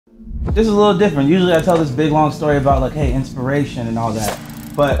This is a little different. Usually I tell this big long story about like, hey, inspiration and all that.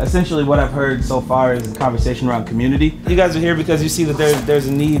 But essentially what I've heard so far is a conversation around community. You guys are here because you see that there's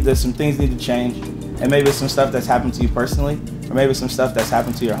a need, that some things need to change. And maybe it's some stuff that's happened to you personally, or maybe some stuff that's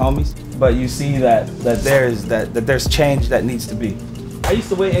happened to your homies. But you see that there's change that needs to be. I used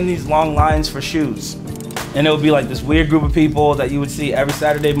to wait in these long lines for shoes. And it would be like this weird group of people that you would see every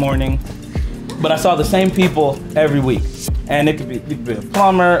Saturday morning. But I saw the same people every week. And you could be a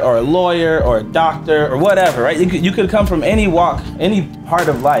plumber or a lawyer or a doctor or whatever, right? You could come from any walk, any part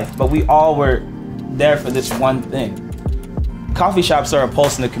of life, but we all were there for this one thing. Coffee shops are a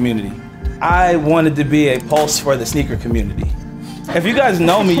pulse in the community. I wanted to be a pulse for the sneaker community. If you guys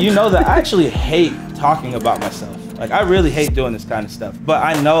know me, you know that I actually hate talking about myself. Like, I really hate doing this kind of stuff, but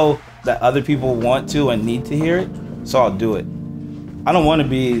I know that other people want to and need to hear it, so I'll do it. I don't want to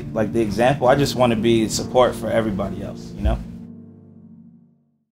be like the example, I just want to be support for everybody else.